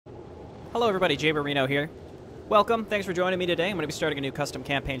Hello everybody, Jay Barino here. Welcome, thanks for joining me today. I'm going to be starting a new custom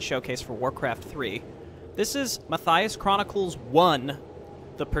campaign showcase for Warcraft 3. This is Mathias Chronicles 1,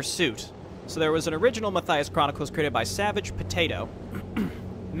 The Pursuit. So there was an original Mathias Chronicles created by Savage Potato.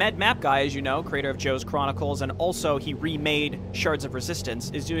 Mapguy, as you know, creator of Joe's Chronicles, and also he remade Shards of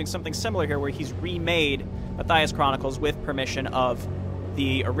Resistance, is doing something similar here where he's remade Mathias Chronicles with permission of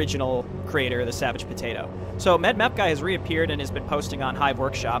the original creator, the Savage Potato. So Mapguy has reappeared and has been posting on Hive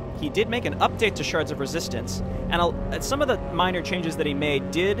Workshop. He did make an update to Shards of Resistance, and some of the minor changes that he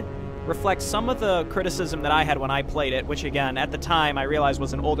made did reflect some of the criticism that I had when I played it, which again, at the time, I realized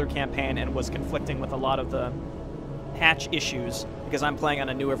was an older campaign and was conflicting with a lot of the patch issues, because I'm playing on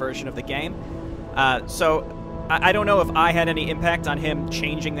a newer version of the game. So I don't know if I had any impact on him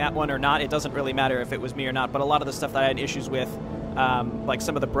changing that one or not. It doesn't really matter if it was me or not, but a lot of the stuff that I had issues with, like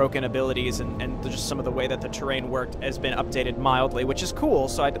some of the broken abilities and just some of the way that the terrain worked, has been updated mildly, which is cool,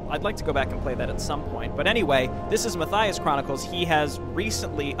 so I'd like to go back and play that at some point. But anyway, this is Mathias Chronicles. He has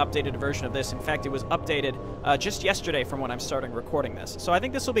recently updated a version of this. In fact, it was updated just yesterday from when I'm starting recording this. So I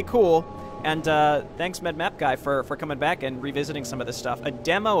think this will be cool, and thanks Mapguy for coming back and revisiting some of this stuff. A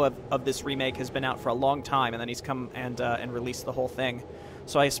demo of this remake has been out for a long time, and then he's come and released the whole thing.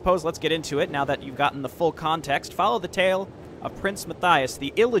 So I suppose let's get into it now that you've gotten the full context. Follow the tale of Prince Mathias,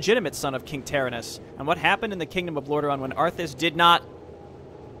 the illegitimate son of King Terenas, and what happened in the Kingdom of Lordaeron when Arthas did not...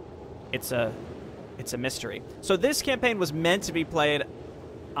 It's a mystery. So this campaign was meant to be played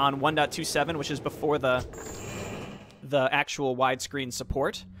on 1.27, which is before the actual widescreen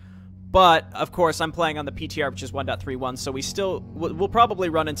support. But, of course, I'm playing on the PTR, which is 1.31, so we'll probably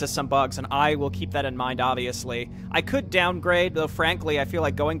run into some bugs, and I will keep that in mind, obviously. I could downgrade, though, frankly, I feel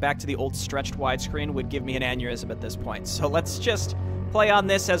like going back to the old stretched widescreen would give me an aneurysm at this point. So let's just play on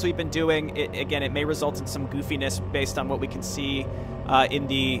this as we've been doing. Again, it may result in some goofiness based on what we can see in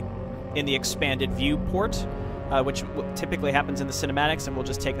the expanded viewport, which typically happens in the cinematics, and we'll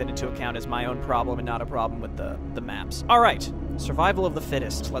just take that into account as my own problem and not a problem with the maps. All right. Survival of the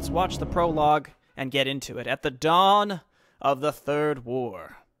fittest. Let's watch the prologue and get into it. At the dawn of the Third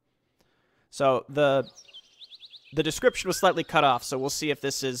War. So the description was slightly cut off, so we'll see if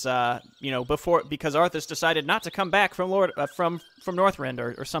this is because Arthas decided not to come back from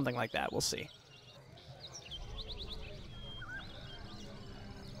Northrend or something like that. We'll see.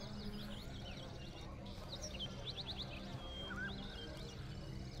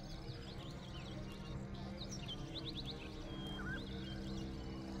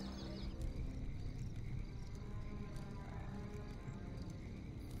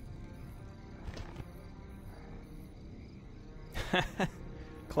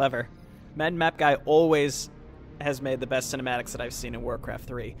 Clever. Mapguy always has made the best cinematics that I've seen in Warcraft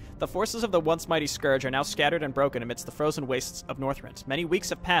 3. The forces of the once mighty Scourge are now scattered and broken amidst the frozen wastes of Northrend. Many weeks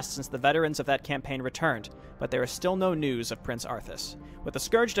have passed since the veterans of that campaign returned, but there is still no news of Prince Arthas. With the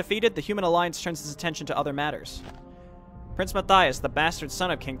Scourge defeated, the human alliance turns its attention to other matters. Prince Mathias, the bastard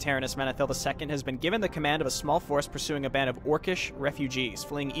son of King Terenas Manethil II, has been given the command of a small force pursuing a band of orcish refugees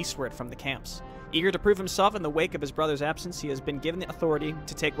fleeing eastward from the camps. Eager to prove himself in the wake of his brother's absence, he has been given the authority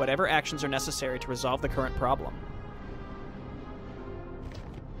to take whatever actions are necessary to resolve the current problem.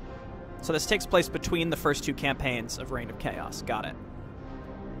 So this takes place between the first two campaigns of Reign of Chaos. Got it.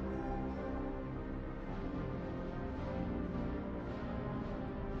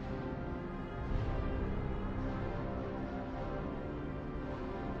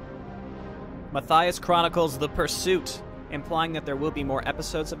 Mathias Chronicles The Pursuit, implying that there will be more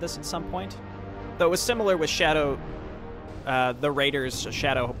episodes of this at some point. Though it was similar with Shadow, the Raiders,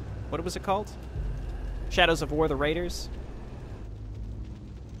 Shadow, what was it called? Shadows of War, the Raiders?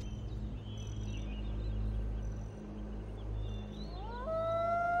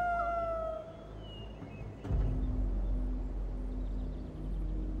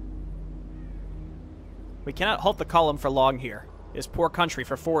 We cannot halt the column for long here. It is poor country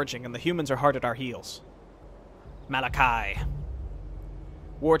for foraging, and the humans are hard at our heels. Malachi.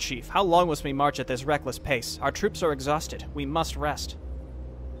 War Chief, how long must we march at this reckless pace? Our troops are exhausted. We must rest.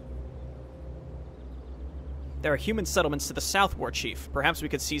 There are human settlements to the south, War Chief. Perhaps we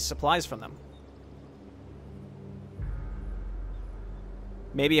could seize supplies from them.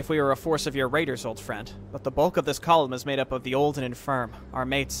 Maybe if we were a force of your raiders, old friend. But the bulk of this column is made up of the old and infirm, our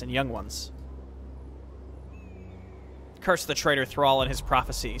mates and young ones. Curse the traitor Thrall and his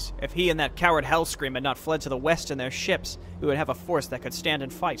prophecies. If he and that coward Hellscream had not fled to the west in their ships, we would have a force that could stand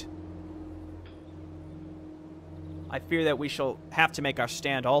and fight. I fear that we shall have to make our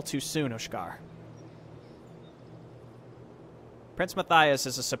stand all too soon, Ushkar. Prince Mathias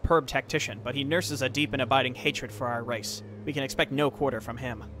is a superb tactician, but he nurses a deep and abiding hatred for our race. We can expect no quarter from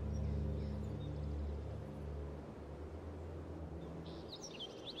him.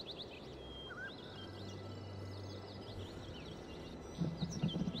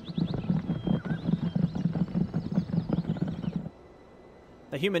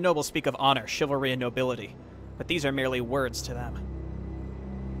 The human nobles speak of honor, chivalry, and nobility, but these are merely words to them.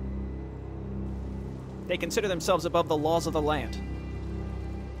 They consider themselves above the laws of the land.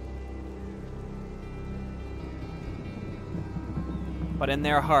 But in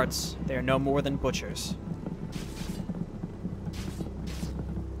their hearts, they are no more than butchers.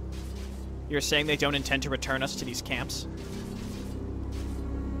 You're saying they don't intend to return us to these camps?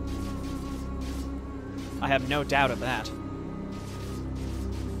 I have no doubt of that.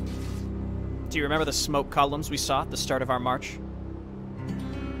 Do you remember the smoke columns we saw at the start of our march?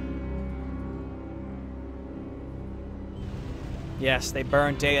 Yes, they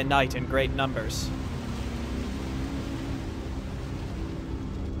burn day and night in great numbers.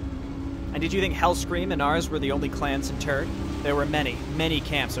 And did you think Hellscream and ours were the only clans interred? There were many, many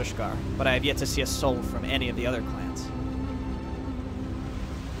camps, Ushgar, but I have yet to see a soul from any of the other clans.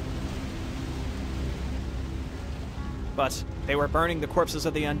 But they were burning the corpses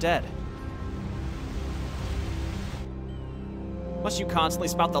of the undead. Must you constantly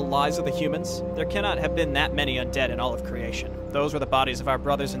spout the lies of the humans? There cannot have been that many undead in all of creation. Those were the bodies of our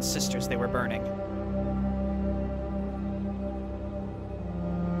brothers and sisters they were burning.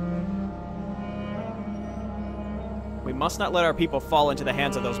 We must not let our people fall into the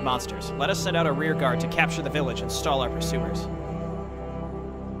hands of those monsters. Let us send out a rear guard to capture the village and stall our pursuers.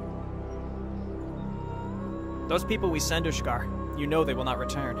 Those people we send, Ushgar, you know they will not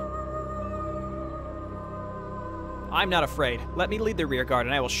return. I'm not afraid. Let me lead the rear guard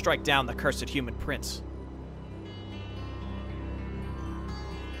and I will strike down the cursed human prince.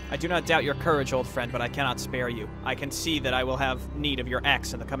 I do not doubt your courage, old friend, but I cannot spare you. I can see that I will have need of your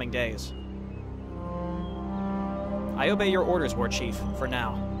axe in the coming days. I obey your orders, War Chief, for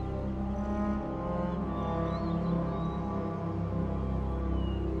now.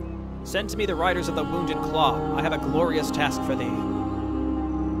 Send to me the riders of the Wounded Claw. I have a glorious task for thee.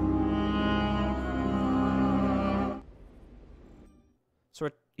 So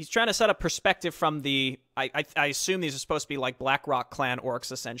he's trying to set up perspective from the... I assume these are supposed to be like Blackrock clan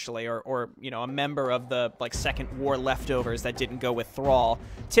orcs, essentially, or you know, a member of the like Second War leftovers that didn't go with Thrall.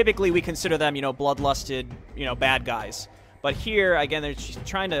 Typically, we consider them, you know, bloodlusted, you know, bad guys. But here, again, they're just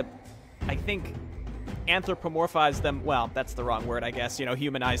trying to, I think, anthropomorphize them. Well, that's the wrong word, I guess. You know,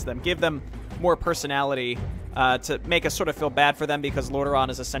 humanize them, give them more personality to make us sort of feel bad for them, because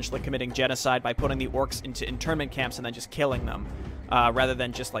Lordaeron is essentially committing genocide by putting the orcs into internment camps and then just killing them. Rather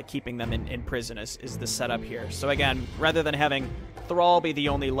than just like keeping them in prison is the setup here. So again, rather than having Thrall be the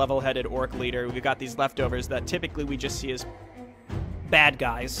only level-headed orc leader, we've got these leftovers that typically we just see as bad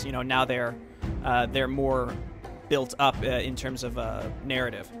guys. You know, now they're more built up in terms of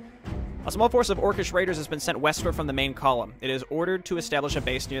narrative. A small force of orcish raiders has been sent westward from the main column. It is ordered to establish a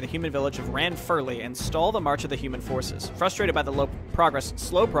base near the human village of Ranfurly and stall the march of the human forces. Frustrated by the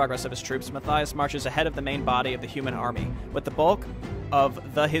slow progress of his troops, Mathias marches ahead of the main body of the human army. With the bulk of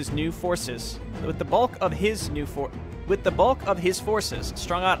his forces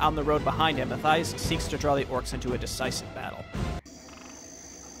strung out on the road behind him, Mathias seeks to draw the orcs into a decisive battle.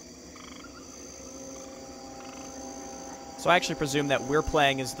 So I actually presume that we're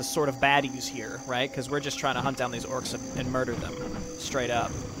playing as the sort of baddies here, right? Because we're just trying to hunt down these orcs and murder them, straight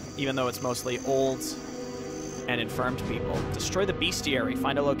up. Even though it's mostly old and infirmed people. Destroy the bestiary.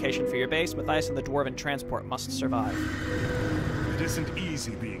 Find a location for your base. Mathias and the dwarven transport must survive. It isn't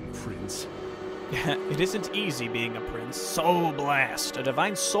easy being prince. It isn't easy being a prince. Soul Blast. A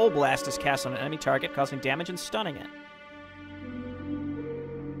divine soul blast is cast on an enemy target, causing damage and stunning it.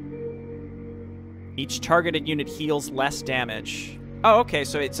 Each targeted unit heals less damage. Oh, okay,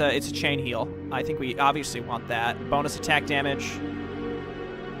 so it's a chain heal. I think we obviously want that. Bonus attack damage.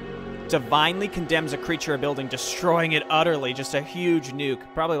 Divinely condemns a creature or building, destroying it utterly. Just a huge nuke.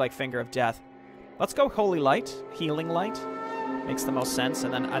 Probably like Finger of Death. Let's go Holy Light. Healing Light. Makes the most sense.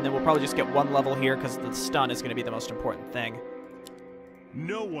 And then we'll probably just get one level here because the stun is going to be the most important thing.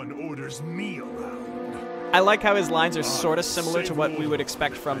 No one orders me around. I like how his lines are sort of similar to what we would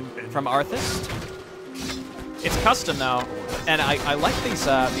expect from Arthas. It's custom though, and I like these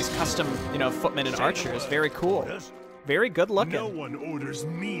custom, you know, footmen and archers. Very cool, very good looking. No one orders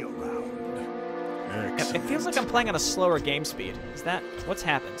me around. It feels like I'm playing on a slower game speed. Is that what's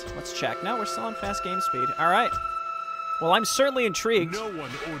happened? Let's check. No, we're still on fast game speed. All right. Well, I'm certainly intrigued. No one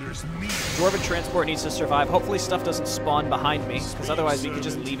orders me. Dwarven transport needs to survive. Hopefully, stuff doesn't spawn behind me, because otherwise we could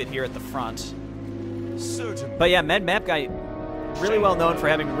just leave it here at the front. Certainly. But yeah, Mapguy, really well known for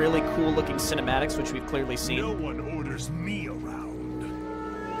having really cool looking cinematics, which we've clearly seen. No one orders me around.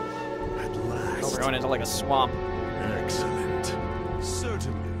 At last. Oh, we're going into like a swamp. Excellent.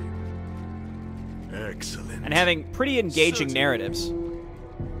 Certainly. Excellent. And having pretty engaging narratives.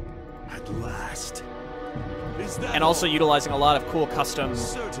 At last. Is that and also all? utilizing a lot of cool custom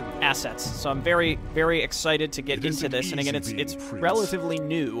Certainly. assets. So I'm very, very excited to get It into isn't this. And again, easy it's being Prince. relatively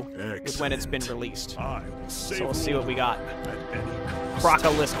new with when it's been Excellent. released. I will save So we'll see what we got. At any cost.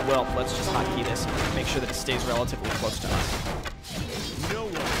 Crocolisk Whelp. Let's just hotkey this and make sure that it stays relatively close to us. No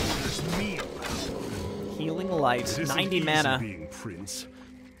one orders me around. Healing Light, It isn't 90 easy mana. being Prince.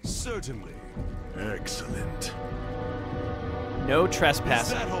 Certainly. Excellent. No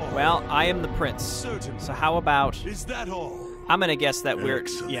trespassing. Is that all? Well, I am the prince. Certainly. So how about... Is that all? I'm gonna guess that we're...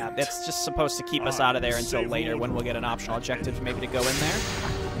 Excellent. Yeah, that's just supposed to keep us out of there until later when we'll get an optional objective maybe to go in there.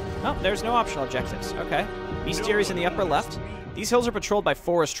 Oh, there's no optional objectives. Okay. Bestiaries in the upper left. These hills are patrolled by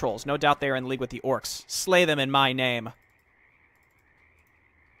forest trolls. No doubt they are in league with the orcs. Slay them in my name.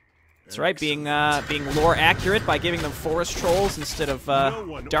 That's right, being lore accurate by giving them forest trolls instead of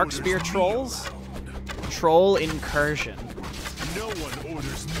darkspear trolls. Troll incursion. No one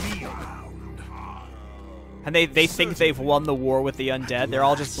orders me around. And they think they've won the war with the undead. They're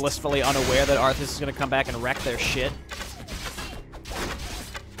all just blissfully unaware that Arthas is going to come back and wreck their shit.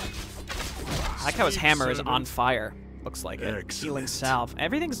 I like how his hammer is on fire. Looks like it. Excellent. Healing salve.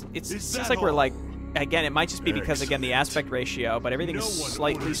 Everything's... It Is seems that like we're all? like... Again, it might just be because, again, the aspect ratio, but everything No is one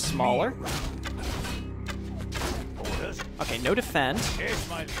slightly orders me smaller. around. Okay, no defend.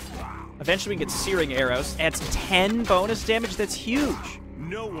 Eventually we can get Searing Arrows. Adds 10 bonus damage. That's huge.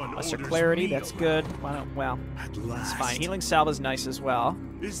 No one Lesser orders Clarity. me That's around. good. Well, At that's last. fine. Healing Salve is nice as well.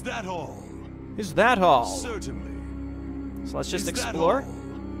 Is that all? Is that all? Certainly. So let's just Is that explore.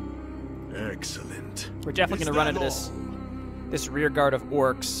 all? Excellent. We're definitely Is going to run that into all? this rear guard of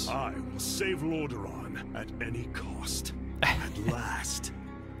orcs. I will save Lordaeron at any cost. At last.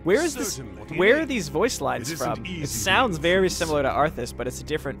 Where is this? Certainly. Where are these voice lines It isn't from? easy It sounds being very Prince. similar to Arthas, but it's a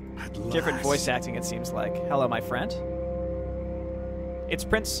different At voice last. acting. It seems like. Hello, my friend. It's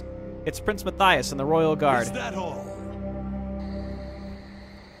Prince Matthias and the Royal Guard. Is that all?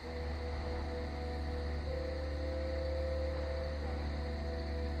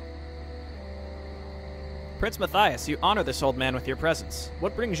 Prince Matthias, you honor this old man with your presence.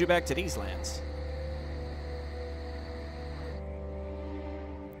 What brings you back to these lands?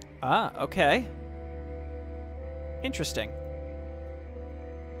 Ah, okay. Interesting.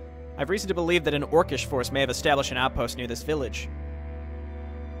 I've reason to believe that an orcish force may have established an outpost near this village.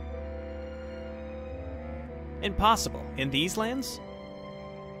 Impossible. In these lands?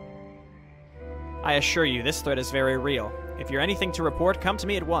 I assure you, this threat is very real. If you're anything to report, come to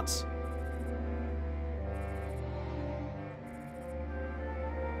me at once.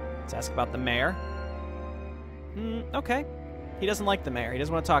 Let's ask about the mayor. Okay. He doesn't like the mayor. He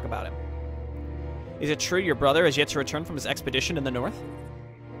doesn't want to talk about him. Is it true your brother has yet to return from his expedition in the north?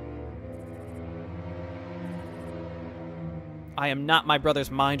 I am not my brother's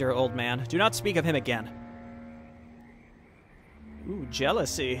minder, old man. Do not speak of him again. Ooh,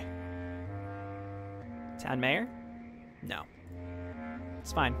 jealousy. Town mayor? No.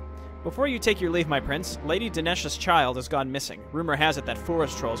 It's fine. Before you take your leave, my prince, Lady Dinesh's child has gone missing. Rumor has it that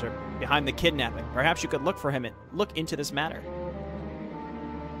forest trolls are behind the kidnapping. Perhaps you could look for him and look into this matter.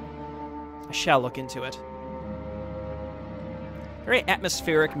 I shall look into it. Very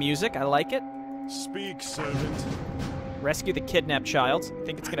atmospheric music. I like it. Speak, servant. Rescue the kidnapped child. I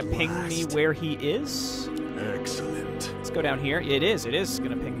think it's going to ping me where he is. Excellent. Let's go down here. It is. It is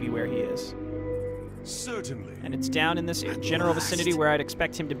going to ping me where he is. Certainly. And it's down in this general vicinity where I'd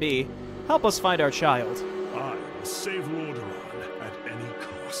expect him to be. Help us find our child. I will save Lordaeron at any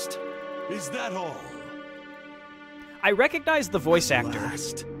cost. Is that all? I recognize the voice actor.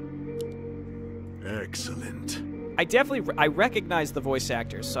 Last. Excellent. I recognize the voice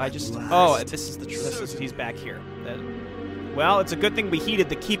actor, so I just... Oh, this is he's back here. Well, it's a good thing we heeded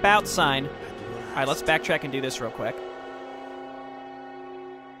the keep out sign. All right, let's backtrack and do this real quick.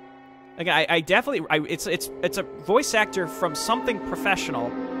 Again, I definitely... It's a voice actor from something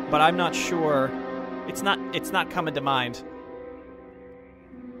professional, but I'm not sure... It's not coming to mind.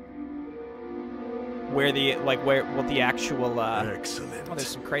 Where what the actual... Excellent. Oh, there's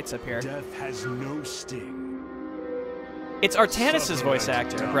some crates up here. Death has no sting. It's Artanis' voice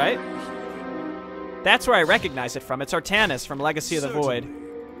actor, right? That's where I recognize it from. It's Artanis from Legacy of the Void.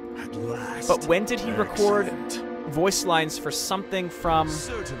 At last. But when did he record Excellent. voice lines for something from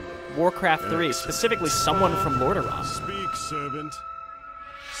Certainly. Warcraft 3, Excellent. specifically someone from Lordaeron? Speak, servant.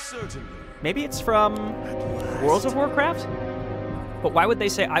 Certainly. Maybe it's from World of Warcraft? But why would they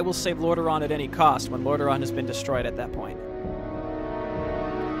say, I will save Lordaeron at any cost, when Lordaeron has been destroyed at that point?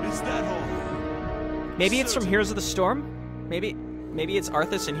 Is that all? Maybe it's from Heroes of the Storm? Maybe it's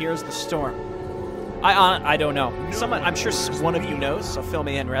Arthas in Heroes of the Storm. I don't know. Someone, I'm sure one of you knows, so fill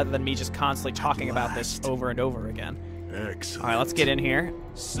me in rather than me just constantly talking about this over and over again. Excellent. All right, let's get in here.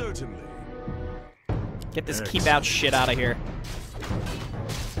 Certainly. Get this keep out shit out of here.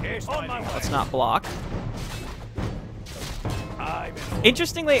 Let's not block.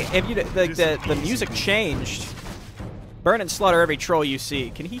 Interestingly, if you the music changed. Burn and slaughter every troll you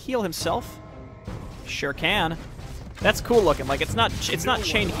see. Can he heal himself? Sure can. That's cool looking. Like it's not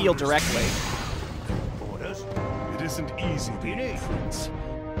chain heal directly. It isn't easy being Prince.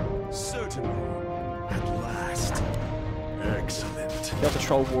 Certainly. At last. Excellent. Kill the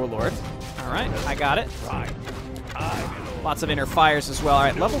troll warlord. All right, I got it. Lots of inner fires as well. All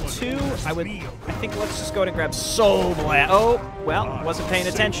right, level 2. I think let's just go ahead and grab Soul Blast. Oh, well, wasn't paying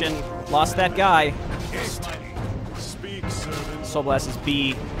attention. Lost that guy. Speak, servant. Soul Blast is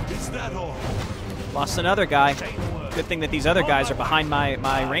B. Is that all? Lost another guy. Good thing that these other guys are behind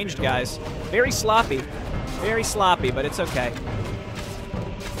my ranged guys. Very sloppy. Very sloppy, but it's okay.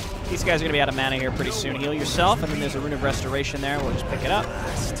 These guys are going to be out of mana here pretty soon. Heal yourself, and then there's a Rune of Restoration there. We'll just pick it up.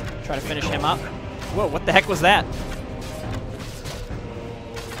 Try to finish him up. Whoa, what the heck was that?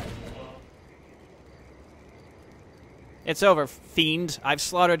 It's over, fiend. I've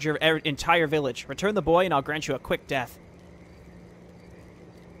slaughtered your entire village. Return the boy, and I'll grant you a quick death.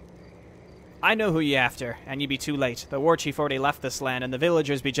 I know who you're after, and you be too late. The war chief already left this land, and the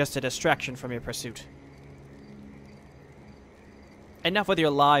villagers be just a distraction from your pursuit. Enough with your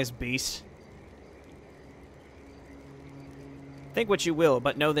lies, beast. Think what you will,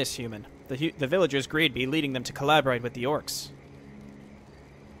 but know this, human. The villagers' greed be leading them to collaborate with the orcs.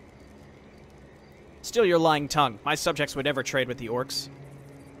 Still your lying tongue. My subjects would never trade with the orcs.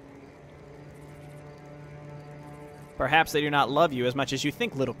 Perhaps they do not love you as much as you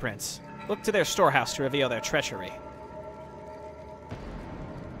think, little prince. Look to their storehouse to reveal their treachery.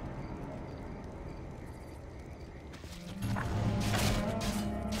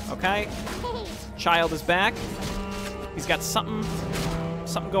 Okay. Child is back. He's got something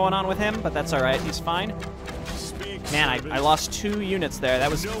going on with him, but that's all right. He's fine. Man, I lost 2 units there. That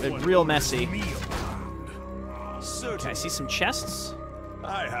was real messy. Okay, I see some chests.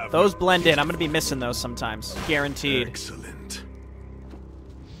 Those blend in. I'm going to be missing those sometimes. Guaranteed. Excellent.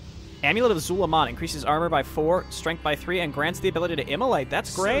 Amulet of Zulaman increases armor by 4, strength by 3, and grants the ability to immolate.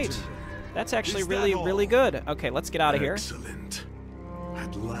 That's great. That's actually really, really good. Okay, let's get out of here. Excellent.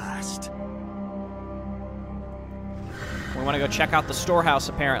 At last. We want to go check out the storehouse,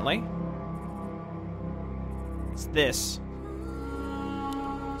 apparently. It's this.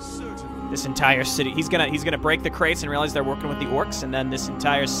 This entire city. He's gonna break the crates and realize they're working with the orcs, and then this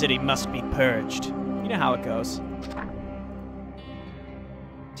entire city must be purged. You know how it goes.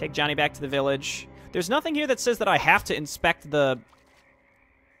 Take Johnny back to the village. There's nothing here that says that I have to inspect the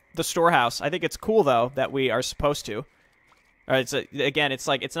storehouse. I think it's cool though that we are supposed to. Or again, it's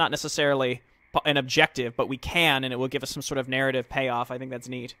like it's not necessarily an objective, but we can, and it will give us some sort of narrative payoff. I think that's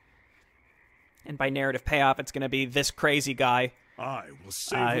neat. And by narrative payoff, it's going to be this crazy guy. I will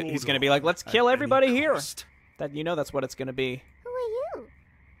save he's going to be like, let's kill everybody here. That's what it's going to be. Who are you?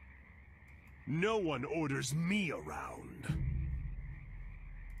 No one orders me around.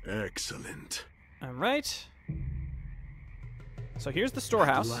 Excellent. All right. So here's the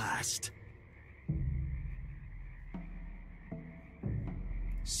storehouse. At last.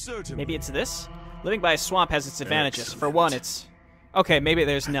 Certainly. Maybe it's this? Living by a swamp has its advantages. Excellent. For one, it's... Okay, maybe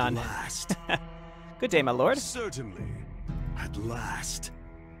there's none. At last. Good day, my lord. Certainly. At last.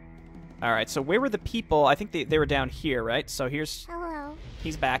 All right, so where were the people? I think they were down here, right? So here's... Hello.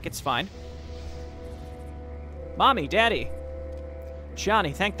 He's back. It's fine. Mommy, Daddy.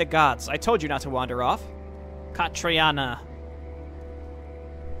 Johnny, thank the gods. I told you not to wander off. Katriana.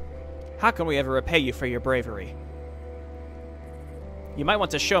 How can we ever repay you for your bravery? You might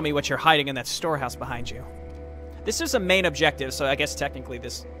want to show me what you're hiding in that storehouse behind you. This is a main objective, so I guess technically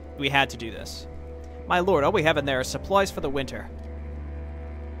we had to do this. My lord, all we have in there are supplies for the winter.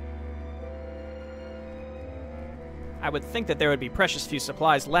 I would think that there would be precious few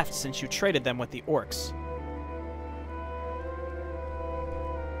supplies left since you traded them with the orcs.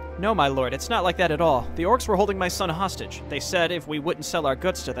 No, my lord, it's not like that at all. The orcs were holding my son hostage. They said if we wouldn't sell our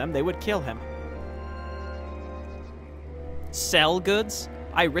goods to them, they would kill him. Sell goods?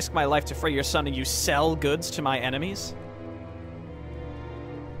 I risk my life to free your son and you sell goods to my enemies?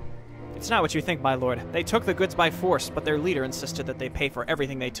 It's not what you think, my lord. They took the goods by force, but their leader insisted that they pay for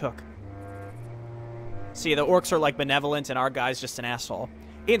everything they took. See, the orcs are like benevolent and our guy's just an asshole.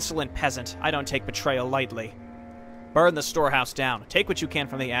 Insolent peasant, I don't take betrayal lightly. Burn the storehouse down. Take what you can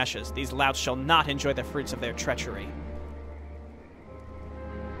from the ashes. These louts shall not enjoy the fruits of their treachery.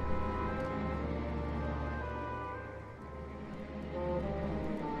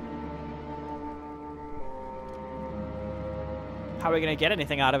 How are we going to get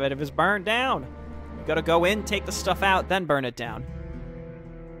anything out of it if it's burned down? You got to go in, take the stuff out, then burn it down.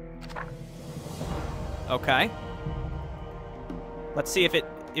 Okay. Let's see if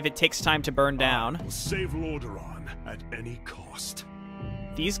it takes time to burn down. We'll save Lordaeron at any cost.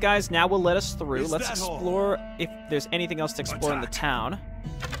 These guys now will let us through. Let's explore if there's anything else to explore in the town.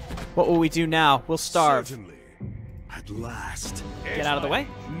 What will we do now? We'll starve. Certainly. At last. Get out of the way.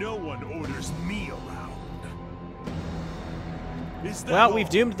 No one orders me around. Is that Well, all? we've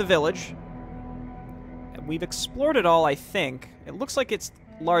doomed the village. We've explored it all, I think. It looks like it's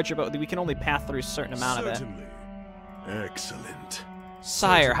larger, but we can only pass through a certain amount of it. Certainly. Excellent.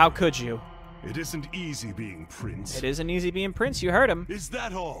 Sire, how could you? It isn't easy being prince. It isn't easy being prince. You heard him. Is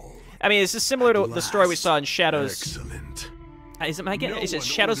that all? I mean, this is similar to the story we saw in Shadows. Excellent. Is it one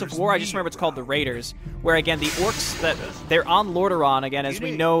Shadows of orders War? I me just remember it's called the around. Raiders, where again the orcs they're on Lordaeron again, as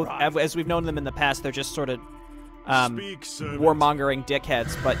we know, as we've known them in the past. They're just sort of Speak, servant. warmongering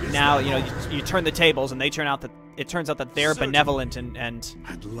dickheads. But now you turn the tables, and it turns out that they're Certainly. benevolent and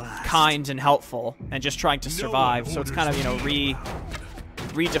At last. kind and helpful, and just trying to No survive. one So it's kind of orders me around.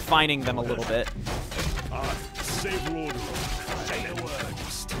 redefining them a little bit. Save Lordaeron. Say the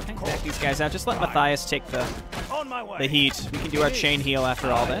worst. Okay, back these guys out. Just let Mathias take the heat. We can do our chain heal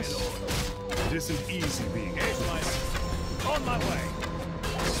after all this. It isn't easy being On my way.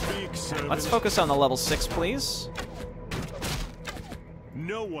 Speak, servant. Let's focus on the level 6, please.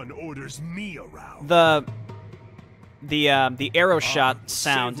 No one orders me around. The arrow shot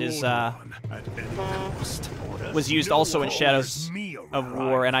sound Save is Lordaeron at any cost. was used No also in one Shadows orders me of around.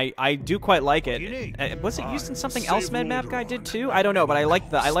 War, and I do quite like it. Was it used in something else Save Mapguy did Lordaeron too? I don't know, but I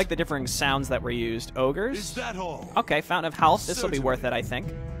like at the differing sounds that were used. Is Ogres. that all? Okay, Fountain of Health. This will be Certainly. worth it, I think.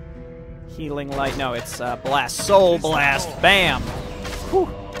 Healing light. No, it's blast. Soul blast. Bam. Whew.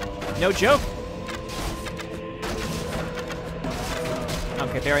 No joke.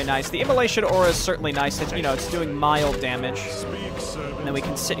 Okay, very nice. The immolation aura is certainly nice. It's doing mild damage. Speak, servant. And then we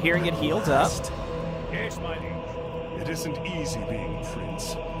can sit here and get healed up. Yes, my liege. It isn't easy being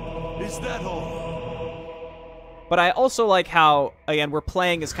prince. Is that all? But I also like how, again, we're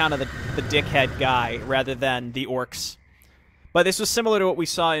playing as kind of the dickhead guy rather than the orcs. But this was similar to what we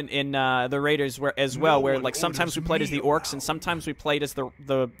saw in the Raiders where like sometimes we played as the orcs and sometimes we played as the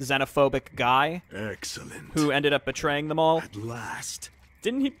xenophobic guy Excellent. who ended up betraying them all. At last.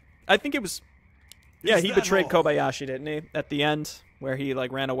 Didn't he? I think it was... Yeah, Is he that betrayed all? Kobayashi, didn't he? At the end, where he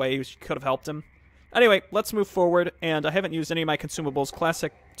like ran away. He could have helped him. Anyway, let's move forward, and I haven't used any of my consumables.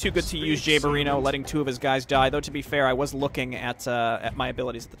 Classic, too good to use Jaberino, letting 2 of his guys die, though to be fair, I was looking at my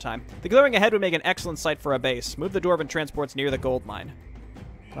abilities at the time. The glaring ahead would make an excellent site for a base. Move the Dwarven transports near the gold mine.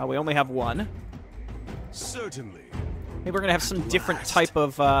 Well, we only have 1. Certainly. Maybe we're going to have some different type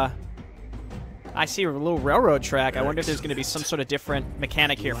of... I see a little railroad track. I wonder if there's going to be some sort of different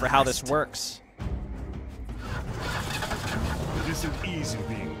mechanic here for how this works. It isn't easy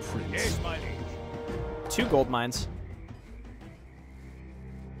being prince. Yes, my liege. 2 gold mines.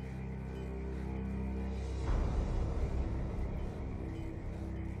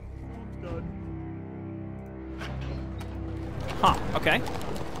 Huh, okay.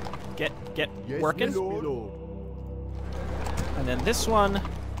 Get working. And then this one.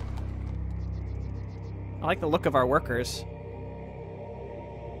 I like the look of our workers.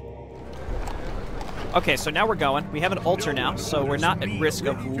 Okay, so now we're going. We have an altar now, so we're not at risk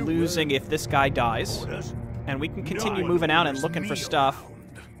of losing if this guy dies. And we can continue moving out and looking for stuff.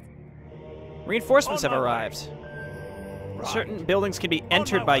 Reinforcements have arrived. Certain buildings can be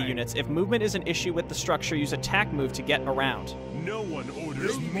entered by units. If movement is an issue with the structure, use attack move to get around. No one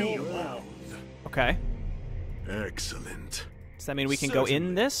orders me around. Okay. Excellent. Does that mean we can go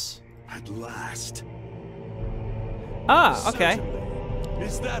in this? At last. Ah, okay. Certainly.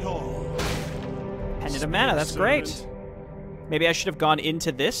 Is that all? Pendant of Mana, that's great. Maybe I should have gone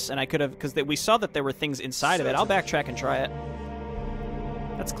into this, and I could have... Because we saw that there were things inside of it. I'll backtrack and try it.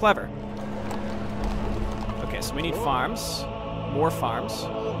 That's clever. Okay, so we need farms. More farms.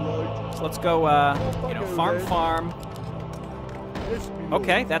 So let's go, farm.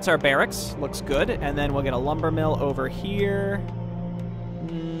 Okay, that's our barracks. Looks good. And then we'll get a lumber mill over here.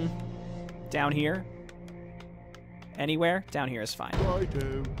 Down here. Anywhere? Down here is fine.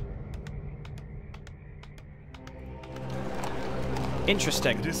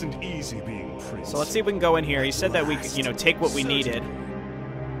 Interesting. It isn't easy being prince. So let's see if we can go in here. He said that we could, take what we needed.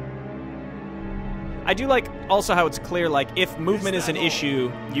 I do like also how it's clear, like, if movement is an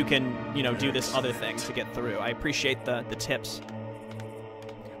issue, you can, do this other thing to get through. I appreciate the tips.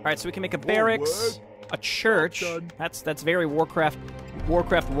 All right, so we can make a barracks, a church. That's very Warcraft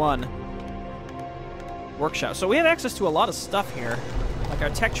 1. workshop. So we have access to a lot of stuff here. Like, our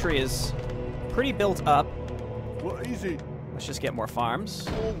tech tree is pretty built up. What is it? Let's just get more farms.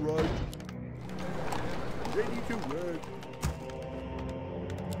 All right. Ready to work.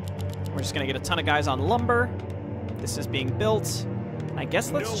 We're just going to get a ton of guys on lumber. This is being built. I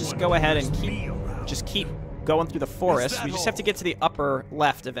guess let's just go ahead and keep going through the forest. We just have to get to the upper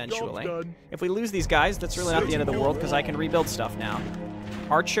left eventually. If we lose these guys, that's really not the end of the world because I can rebuild stuff now.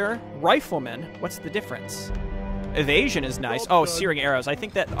 Archer, rifleman. What's the difference? Evasion is nice. Oh, searing arrows. I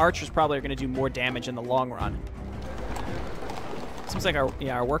think that archers probably are going to do more damage in the long run. Seems like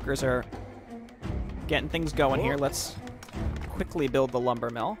our workers are getting things going here. Let's quickly build the lumber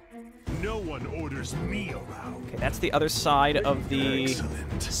mill. No one orders me around. Okay, that's the other side of the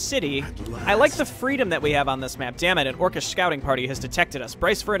city. I like the freedom that we have on this map. Damn it, an orcish scouting party has detected us.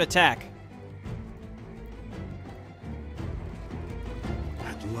 Brace for an attack.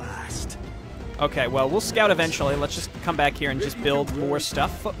 At last. Okay, well, we'll scout eventually. Let's just come back here and just build more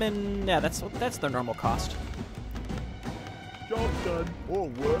stuff. Footmen, yeah, that's their normal cost. Job done. All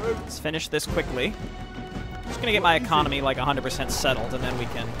work. Let's finish this quickly. Just gonna get my economy like 100% settled, and then we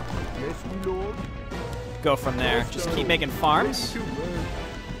can Yes, my lord. go from there. Just keep making farms.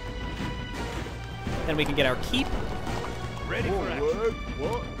 Then we can get our keep. Ready All for action. work.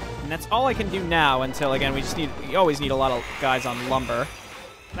 What? And that's all I can do now until, again, we always need a lot of guys on lumber.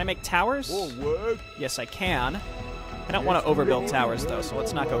 Can I make towers? All work. Yes, I can. I don't want to overbuild towers, though, so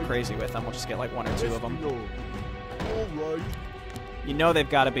let's not go crazy with them. We'll just get like one or two of them. Yes, my lord. All right. You know they've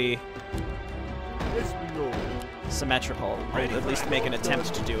got to be Yes, my lord. symmetrical, or at least make an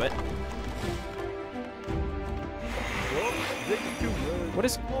attempt to do it. Well, ready to work. What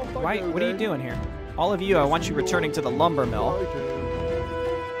is... Why? What are you doing here? All of you, I want you returning to the lumber mill.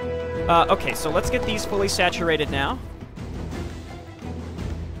 Okay, so let's get these fully saturated now.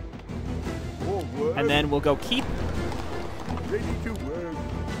 All work. And then we'll go keep. Ready to work.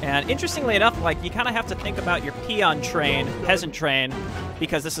 And interestingly enough, like, you kind of have to think about your peon train, peasant train,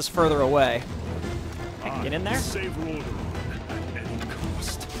 because this is further away. I can get in there. Save Lordaeron at any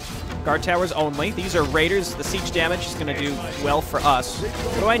cost. Guard towers only. These are raiders. The siege damage is going to do well for us.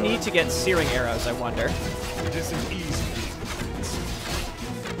 What do I need to get searing arrows, I wonder? It isn't easy.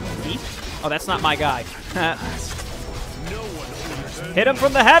 Keep? Oh, that's not my guy. No one orders. Hit him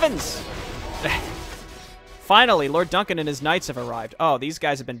from the heavens! Finally, Lord Duncan and his knights have arrived. Oh, these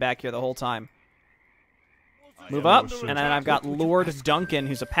guys have been back here the whole time. Move up, and then I've got Lord Duncan,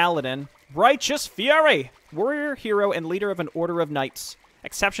 who's a paladin. Righteous Fury! Warrior, hero, and leader of an order of knights.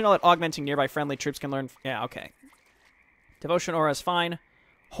 Exceptional at augmenting nearby friendly troops can learn... Yeah, okay. Devotion aura is fine.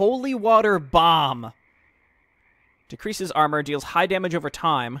 Holy Water Bomb. Decreases armor, deals high damage over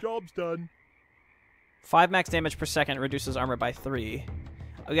time. Job's done. 5 max damage per second, reduces armor by 3.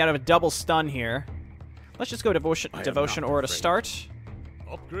 We got a double stun here. Let's just go Devotion Aura to start.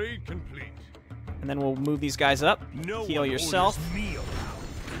 Upgrade complete. And then we'll move these guys up. No Heal one yourself. orders me around.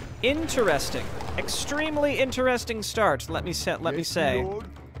 Interesting. Extremely interesting start, let me say. Yes, my lord.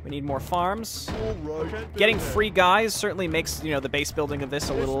 We need more farms. All right. Getting free guys certainly makes, the base building of this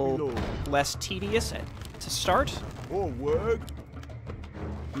a Yes, my little lord. less tedious to start. All work.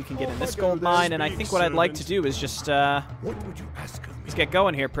 You can get in Oh, this my gold God, mine, and I speak, think what I'd like to servant. do is just, What would you ask of me? let's get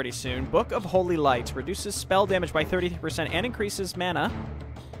going here pretty soon. Book of Holy Light. Reduces spell damage by 33% and increases mana.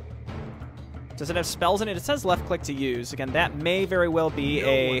 Does it have spells in it? It says left click to use. Again, that may very well be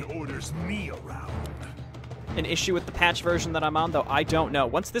No one orders me around. an issue with the patch version that I'm on, though I don't know.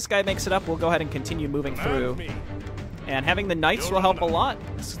 Once this guy makes it up, we'll go ahead and continue moving through. Me. And having the knights will help a lot.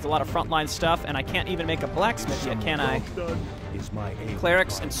 This is a lot of frontline stuff, and I can't even make a blacksmith yet, can I? Job's done. Is my aim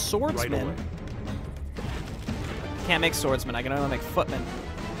Clerics and right swordsmen. away. Can't make swordsmen. I can only make footmen.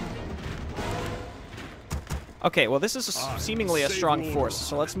 Okay, well, this is seemingly a strong force,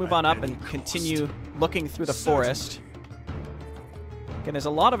 so let's move on up and continue looking through the forest. Again, there's a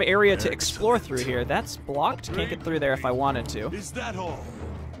lot of area to explore through here. That's blocked. Can't get through there if I wanted to. Is that all?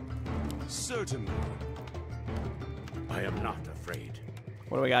 Certainly. I am not afraid.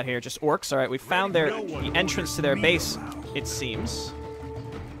 What do we got here? Just orcs? All right, we found the entrance to their base, it seems.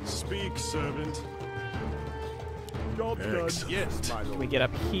 Speak, servant. Job's done. Yes, my Can lord. we get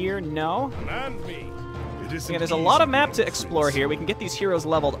up here? No. Command me. It isn't Yeah, there's a lot easy, of map to young explore princess. here. We can get these heroes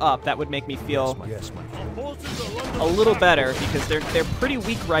leveled up. That would make me feel Yes, my friend. Forces are under a little better because they're pretty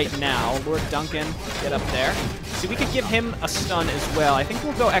weak right now. Lord Duncan, get up there. See, we could give him a stun as well. I think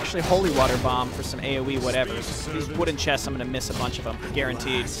we'll go actually Holy Water Bomb for some AoE whatevers. These wooden chests, I'm going to miss a bunch of them,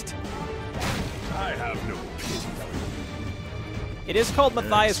 guaranteed. I have no pity. It is called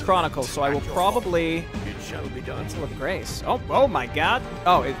Mathias Chronicles, so I will probably... It shall be done. With grace. Oh my god.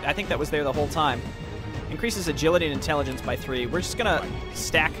 Oh, I think that was there the whole time. Increases agility and intelligence by 3. We're just gonna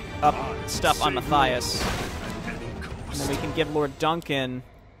stack up stuff on Matthias. And then we can give Lord Duncan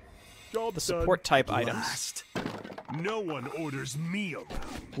the support type items. Blast. No one orders me around.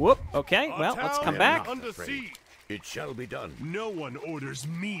 Whoop, okay, well, let's come back. Under siege. It shall be done. No one orders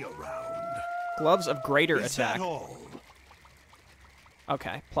me around. Gloves of greater Is attack. that all?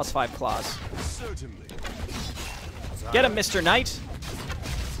 Okay, plus 5 claws. Certainly. Get him, Mr. Knight!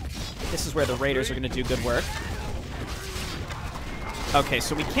 This is where the raiders are going to do good work. Okay,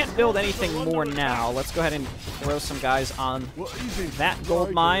 so we can't build anything more now. Let's go ahead and throw some guys on that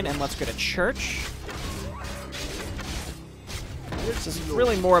gold mine, and let's go to church. This is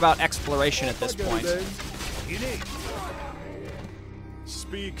really more about exploration at this point.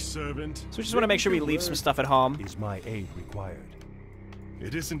 Speak, servant. So we just want to make sure we leave some stuff at home. Is my aid required?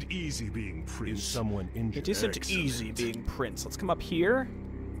 It isn't easy being Is prince. someone injured? It isn't Excellent. easy being prince. Let's come up here.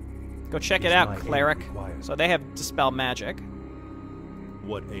 Go check it Is out, my aid cleric. required? So they have Dispel Magic.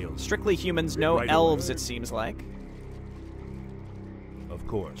 What ails? Strictly humans, no Right elves, away. it seems like. Of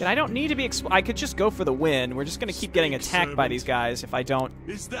course. And I don't need to be. I could just go for the win. We're just going to keep getting Speak, attacked by servant. these guys if I don't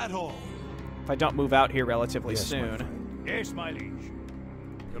Is that all? move out here relatively Yes, my soon. friend. Yes, my liege.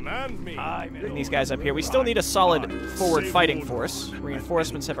 Command me. Bring these guys up here. We still need a solid forward fighting force.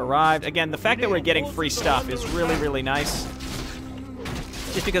 Reinforcements have arrived. Again, the fact that we're getting free stuff is really, really nice.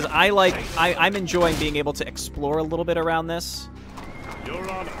 Just because I'm enjoying being able to explore a little bit around this. Your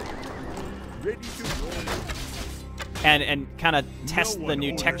honor. Ready to go. And kind of test the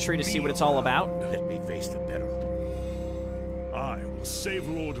new tech tree to see what it's all about. Let me face the peril. I will save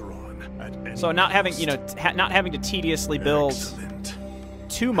Lordaeron at any So not having, cost. you know, not having to tediously build Excellent.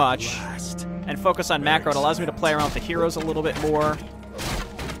 too much Blast. and focus on macro. It allows me to play around with the heroes a little bit more.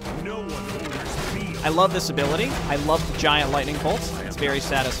 No one orders me. I love this ability. I love the giant lightning bolt. It's very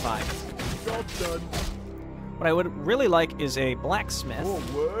satisfying. Job done. What I would really like is a blacksmith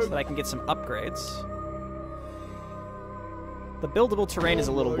so that I can get some upgrades. The buildable terrain is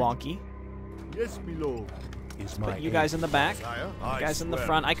a little wonky. Yes, below. Is my But you aid guys in the back, I guys in the swear.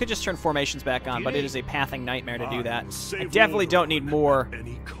 front. I could just turn formations back on, but it is a pathing nightmare to do I that. will I save definitely don't Lordaeron need more. at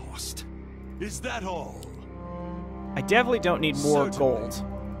any cost. Is that all? I definitely don't need more Certainly. gold.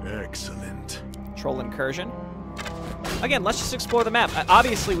 Excellent. Troll incursion. Again, let's just explore the map.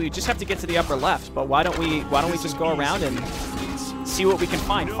 Obviously, we just have to get to the upper left, but why don't we just go around and see what we can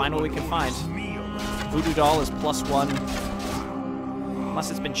find? Find what we can find. Me around. Voodoo doll is +1. Unless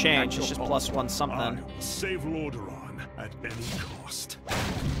it's been changed, it's just +1 I something. will save Lordaeron at any cost.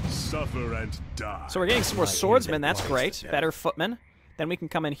 Suffer and die. So we're getting some more swordsmen. That's great. Better footmen. Then we can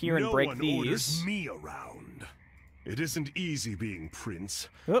come in here and no break one these. orders me around. It isn't easy being prince.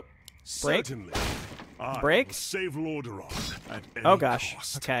 Oop. Break. Certainly. I Break. will save Lordaeron at any Oh gosh.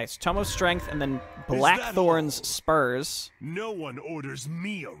 cost. Okay, so Tome of Strength and then that Blackthorn's all? Spurs. No one orders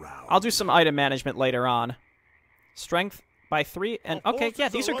me around. I'll do some item management later on. Strength by 3 and Our okay, yeah,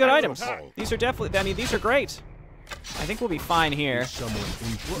 forces these are are good under items. attack. These are definitely, I mean, these are great. I think we'll be fine here. Someone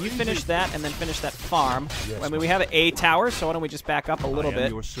injured? You finish that and then finish that farm. Yes, I mean, we have a tower, so why don't we just back up a little I am bit?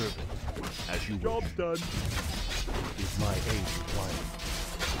 your servant. As you Job wish. done. Is my aid required?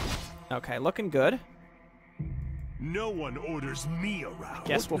 Okay, looking good. No one orders me around.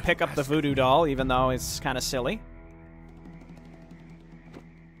 Guess we'll pick up the voodoo doll, even though it's kind of silly.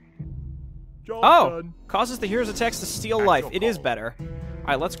 Job Oh! done. Causes the hero's attacks to steal life. It is better.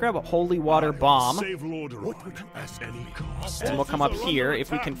 Alright, let's grab a holy water bomb. Save Lordaeron at any cost. And we'll come up here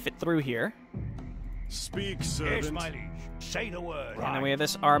if we can fit through here. Speak, Yes, servant. my liege. Say the word. And then we have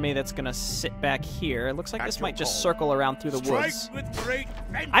this army that's going to sit back here. It looks like this might just circle around through the Strike woods. with great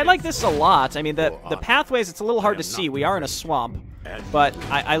vengeance. I like this a lot. I mean, the pathways, it's a little hard to see. We are in a swamp. But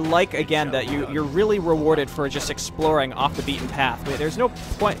I like, again, that you're really rewarded for just exploring off the beaten path. There's no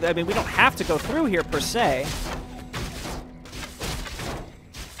point. I mean, we don't have to go through here, per se.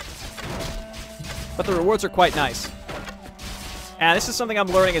 But the rewards are quite nice. And this is something I'm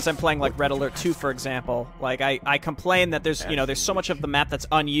learning as I'm playing, like, Red Alert 2, for example. Like, I complain that there's, you know, there's so much of the map that's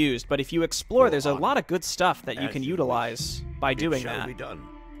unused. But if you explore, there's a lot of good stuff that you can utilize by doing It shall that. be done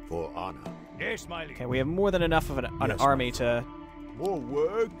for honor. Yes, my liege. Okay, we have more than enough of an army to More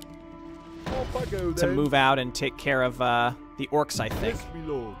work. Off I go then. move out and take care of the orcs, I think. Yes, my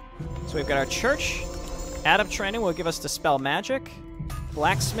lord. So we've got our church. Adept training will give us Dispel Magic.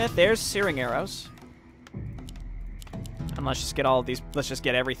 Blacksmith, there's Searing Arrows. And let's just get all of these. Let's just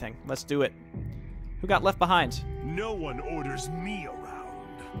get everything. Let's do it. Who got left behind? No one orders me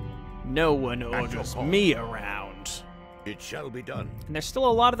around. No one orders me around. It shall be done. And there's still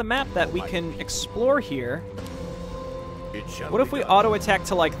a lot of the map that we can explore here. It shall What if be we done. auto-attack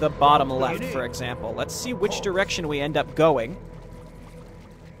to, like, the bottom left, for example? Let's see which direction we end up going.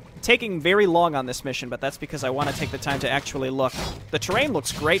 Taking very long on this mission, but that's because I want to take the time to actually look. The terrain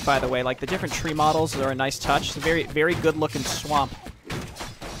looks great, by the way. Like, the different tree models are a nice touch. It's a very, very good-looking swamp.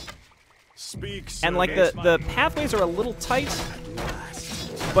 And, like, the pathways are a little tight,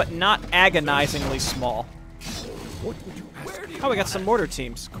 but not agonizingly small. Oh, we got some mortar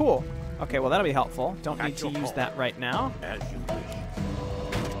teams. Cool. Okay, well, that'll be helpful. Don't need to use that right now. As you wish.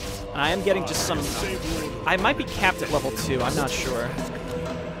 I am getting just some... I might be capped at level 2. I'm not sure.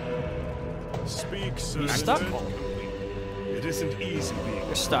 You stuck? It isn't easy being.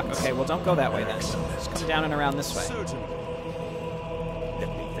 You're stuck. Okay, well, don't go that way then. Just come down and around this way. Let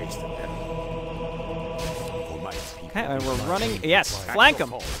me face the peril. For my people. Okay, and we're running. Yes, flank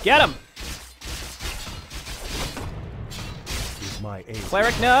him. Get him.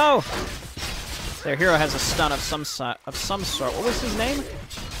 Cleric, no. Their hero has a stun of some sort. What was his name?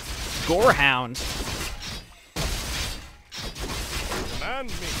 Gorehound.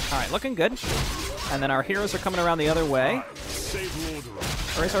 All right, looking good. And then our heroes are coming around the other way.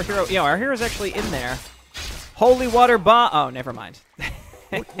 Or is our hero? Yeah, our hero's actually in there. Holy water bomb. Oh, never mind.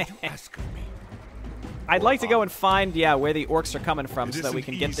 What would you ask of me? I'd like to go and find, yeah, where the orcs are coming from so that we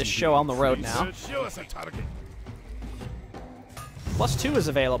can get this show on the road now. Show us a target. +2 is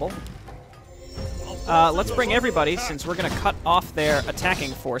available. Let's bring everybody, since we're going to cut off their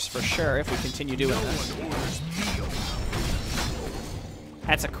attacking force for sure if we continue doing this.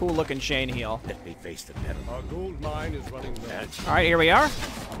 That's a cool-looking chain heal. Let me face the peril. Our gold mine is running low. All right, here we are. It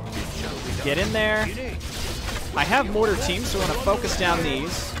shall be done. Get in there. I have mortar teams, so we're going to focus down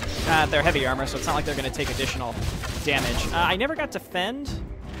these. They're heavy armor, so it's not like they're going to take additional damage. I never got to fend.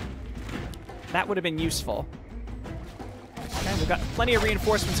 That would have been useful. Okay, we've got plenty of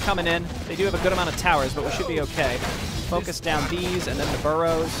reinforcements coming in. They do have a good amount of towers, but we should be okay. Focus down these, and then the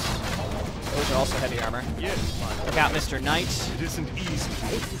burrows. Those are also heavy armor. Look out, Mr. Knight. It isn't easy.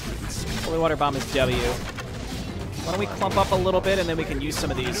 Holy Water Bomb is W. Why don't we clump up a little bit, and then we can use some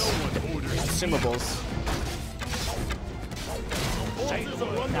of these consumables.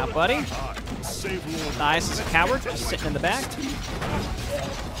 Now, buddy. Mathias is a coward, just sitting in the back.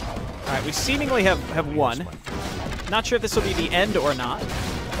 All right, we seemingly have won. Not sure if this will be the end or not.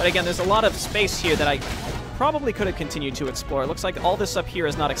 But again, there's a lot of space here that I probably could have continued to explore. It looks like all this up here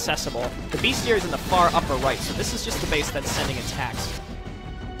is not accessible. The bestiary is in the far upper right, so this is just the base that's sending attacks.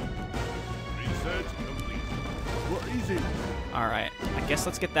 Research complete. We're easy. All right, I guess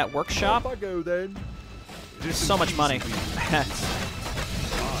let's get that workshop. Off I go then. So much money.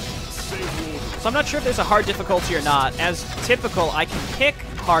 So I'm not sure if there's a hard difficulty or not. As typical, I can pick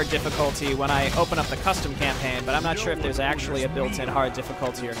hard difficulty when I open up the custom campaign, but I'm not sure if there's actually a built-in hard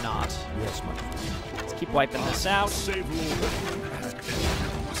difficulty or not. Yes, my friend. Let's keep wiping this out.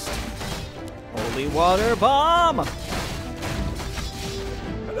 Holy Water Bomb!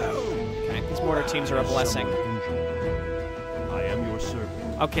 Okay, these mortar teams are a blessing. I am your servant.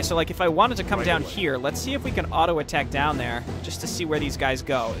 Okay, so like if I wanted to come down here, let's see if we can auto-attack down there, just to see where these guys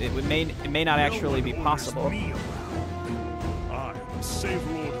go. It may not actually be possible.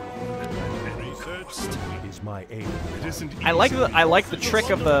 Is my aim. It isn't easy. I like the trick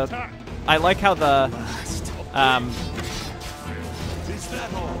of the. I like how the.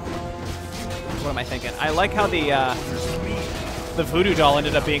 What am I thinking? I like how the voodoo doll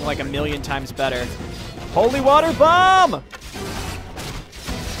ended up being like 1,000,000 times better. Holy Water Bomb!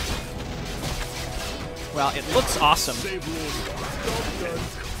 Well, it looks awesome.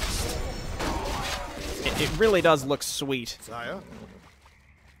 It really does look sweet. Sire?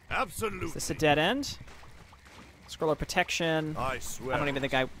 Absolutely. Is this a dead end? Scroller protection. I swear. I don't even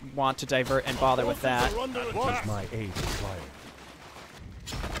think I want to divert and bother with that. Is my aid required?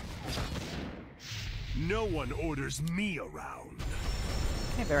 No one orders me around.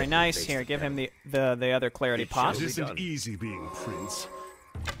 Okay, very nice. Here, give him the other clarity pot. It isn't easy being prince.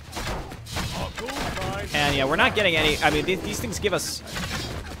 And yeah, we're not getting any. I mean, these things give us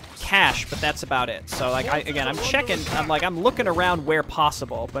cash, but that's about it. So like, I'm checking. I'm looking around where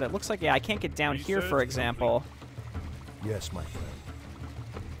possible, but it looks like I can't get down here, for example. Yes, my friend.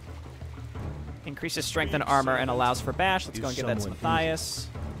 Increases strength and armor and allows for bash. Let's go and give that to Mathias.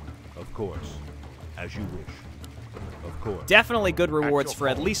 Of course. As you wish. Of course. Definitely good rewards for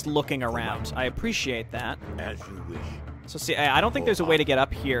at least looking around. I appreciate that. As you wish. So see, I don't think there's a way to get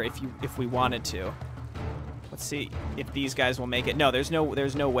up here if we wanted to. Let's see if these guys will make it. No, there's no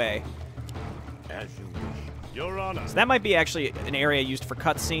way. As you wish. Your Honor. So that might be actually an area used for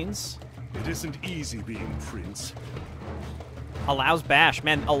cutscenes. It isn't easy being prince. Allows bash.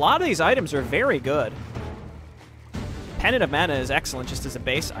 Man, a lot of these items are very good. Pennon of Mana is excellent just as a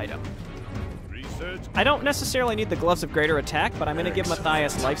base item. Research. I don't necessarily need the Gloves of Greater Attack, but I'm going to give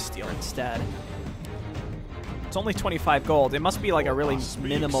Mathias Lifesteal instead. It's only 25 gold. It must be like a really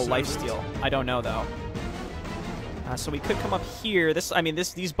minimal lifesteal. I don't know, though. So we could come up here.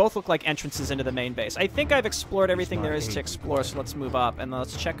 These both look like entrances into the main base. I think I've explored everything there is to explore, so let's move up. And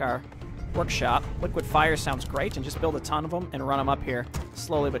let's check our workshop. Liquid Fire sounds great, and just build a ton of them and run them up here.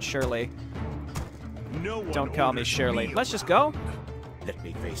 Slowly but surely. Don't call me Shirley. Let's just go. Let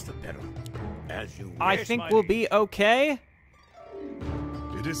me face the peril. As you I wish. think we'll be okay.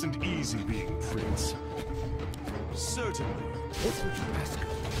 It isn't easy being prince. Certainly.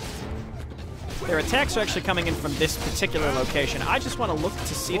 Their attacks are actually coming in from this particular location. I just want to look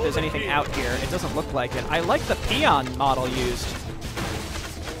to see if there's anything out here. It doesn't look like it. I like the peon model used.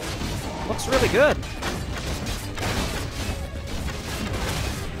 Looks really good.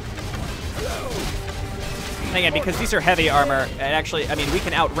 And again, because these are heavy armor, it actually, we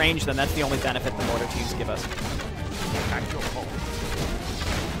can outrange them. That's the only benefit the mortar teams give us.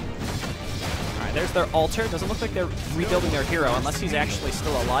 Alright, there's their altar. Doesn't look like they're rebuilding their hero, unless he's actually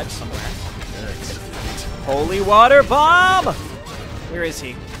still alive somewhere. Holy water bomb! Where is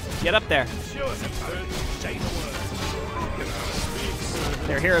he? Get up there.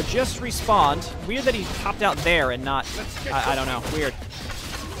 Their hero just respawned. Weird that he popped out there and not... I don't know. Weird.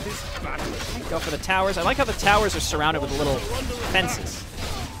 Go for the towers. I like how the towers are surrounded with little fences.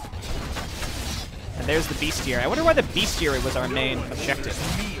 And there's the bestiary. I wonder why the bestiary was our main objective.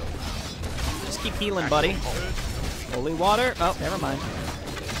 Just keep healing, buddy. Holy water. Oh, never mind.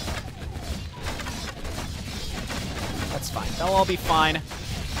 That's fine. They'll all be fine.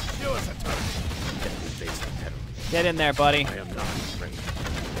 Get in there, buddy.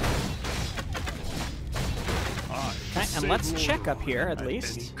 Okay, and let's check up here, at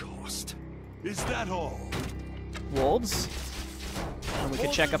least. Is that all? Wolves. And we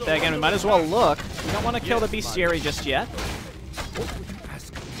could check up there again. We might as well look. We don't want to kill the bestiary just yet.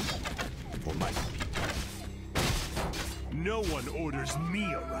 No one orders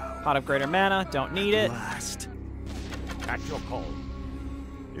me around. Pot of Greater Mana. Don't need it. At your call.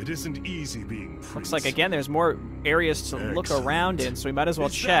 It isn't easy being prince. Looks like, again, there's more areas to look around in, so we might as well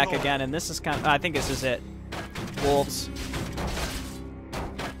check again. And this is kind of... I think this is it. Wolves.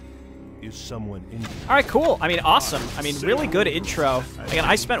 Is someone in? All right, cool. Awesome. Really good intro. Again,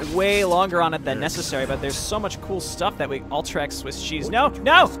 I spent way longer on it than necessary, but there's so much cool stuff that we... Ultrax Swiss cheese. No,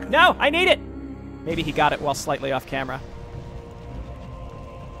 no, no! I need it! Maybe he got it while slightly off camera.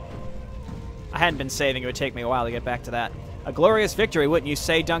 I hadn't been saving. It would take me a while to get back to that. A glorious victory, wouldn't you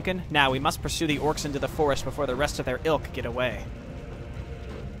say, Duncan? Now, we must pursue the orcs into the forest before the rest of their ilk get away.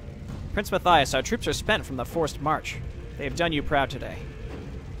 Prince Mathias, our troops are spent from the forced march. They have done you proud today.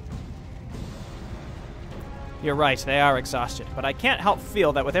 You're right, they are exhausted, but I can't help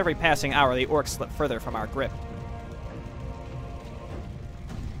feel that with every passing hour, the orcs slip further from our grip.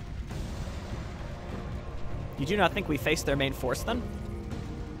 You do not think we faced their main force, then?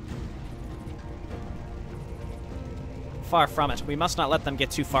 Far from it. We must not let them get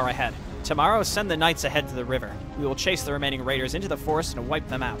too far ahead. Tomorrow, send the knights ahead to the river. We will chase the remaining raiders into the forest and wipe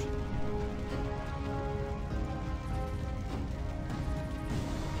them out.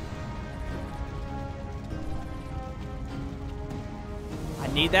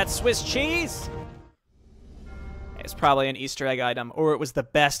 I need that Swiss cheese! It's probably an Easter egg item, or it was the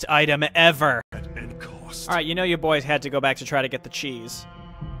best item ever. Alright, you know your boys had to go back to try to get the cheese.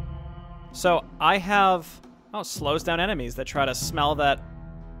 So, I have... Oh, it slows down enemies that try to smell that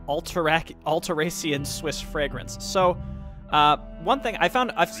Alteracian Swiss fragrance. So, one thing, I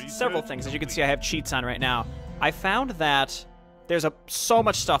found several things. As you can see, I have cheats on right now. I found that there's so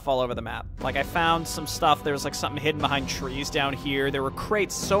much stuff all over the map. Like, I found some stuff, there was like something hidden behind trees down here. There were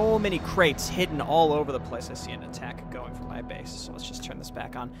crates, so many crates hidden all over the place. I see an attack going from my base, so let's just turn this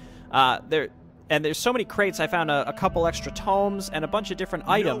back on. There's so many crates, I found a couple extra tomes and a bunch of different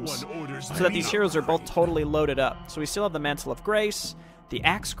items so that these heroes are both totally loaded up. So we still have the Mantle of Grace, the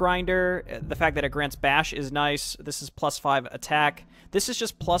Axe Grinder, the fact that it grants Bash is nice. This is +5 attack. This is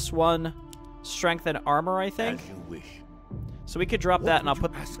just +1 strength and armor, I think. As you wish. So we could drop that and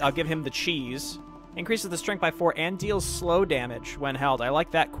I'll give him the cheese. Increases the strength by 4 and deals slow damage when held. I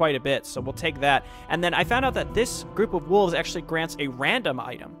like that quite a bit, so we'll take that. And then I found out that this group of wolves actually grants a random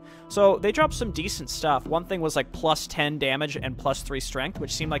item. So they dropped some decent stuff. One thing was like +10 damage and +3 strength,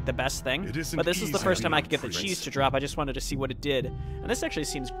 which seemed like the best thing. But this is the first time I could get the cheese to drop. I just wanted to see what it did. And this actually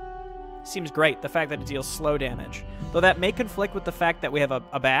seems great, the fact that it deals slow damage. Though that may conflict with the fact that we have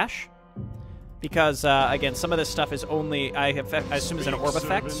a bash. Because, again, some of this stuff is only, I assume is an orb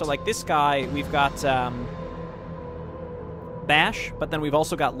effect. So, like, this guy, we've got, bash, but then we've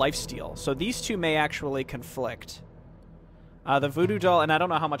also got lifesteal. So these two may actually conflict. The voodoo doll, and I don't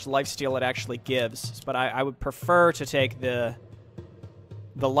know how much lifesteal it actually gives, but I would prefer to take the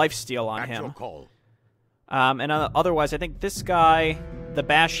lifesteal on him. And otherwise, I think this guy, the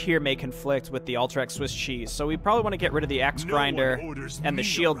bash here, may conflict with the Alterac Swiss cheese. So we probably want to get rid of the axe grinder and the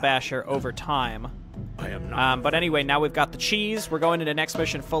shield basher over time. But anyway, now we've got the cheese. We're going into next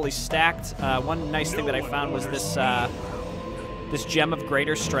mission fully stacked. One nice thing that I found was this this gem of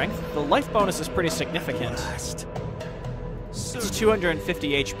greater strength. The life bonus is pretty significant. It's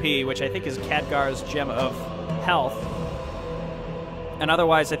 250 HP, which I think is Khadgar's gem of health. And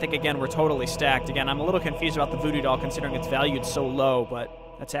otherwise, I think, again, we're totally stacked. Again, I'm a little confused about the voodoo doll considering it's valued so low, but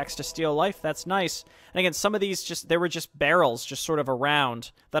attacks to steal life, that's nice. And again, some of these they were just barrels just sort of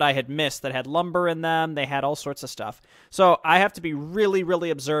around that I had missed that had lumber in them. They had all sorts of stuff. So I have to be really,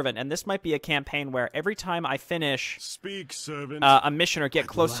 really observant, and this might be a campaign where every time I finish a mission or get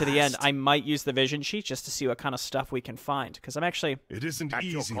close to the end, I might use the vision sheet just to see what kind of stuff we can find. Because I'm actually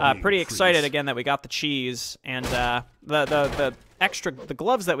pretty excited, again, that we got the cheese, and the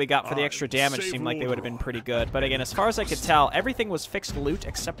gloves that we got for the extra damage seemed like they would have been pretty good. But again, as far as I could tell, everything was fixed loot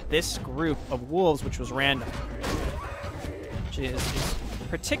except this group of wolves, which was random. Which is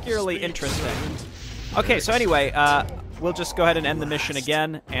particularly interesting. Okay, so anyway, we'll just go ahead and end the mission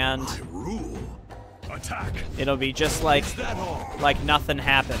again, and it'll be just like nothing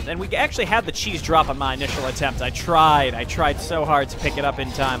happened. And we actually had the cheese drop on my initial attempt. I tried so hard to pick it up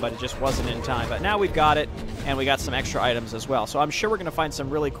in time, but it just wasn't in time. But now we've got it, and we got some extra items as well. So I'm sure we're going to find some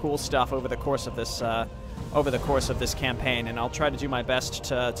really cool stuff over the course of this campaign, and I'll try to do my best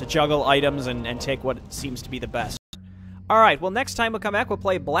to juggle items and take what seems to be the best. All right, well, next time we'll come back, we'll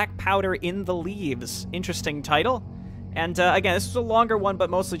play Black Powder in the Leaves. Interesting title. And again, this was a longer one, but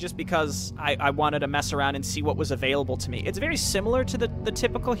mostly just because I wanted to mess around and see what was available to me. It's very similar to the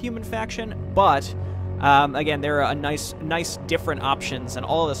typical human faction, but again, there are nice different options, and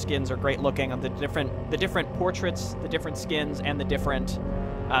all of the skins are great looking. The different portraits, the different skins, and the different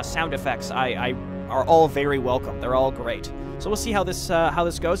sound effects are all very welcome. They're all great. So we'll see how this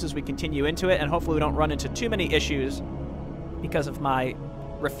goes as we continue into it, and hopefully we don't run into too many issues because of my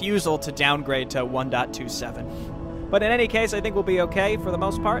refusal to downgrade to 1.27. But in any case, I think we'll be okay for the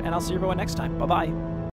most part, and I'll see everyone next time. Bye-bye.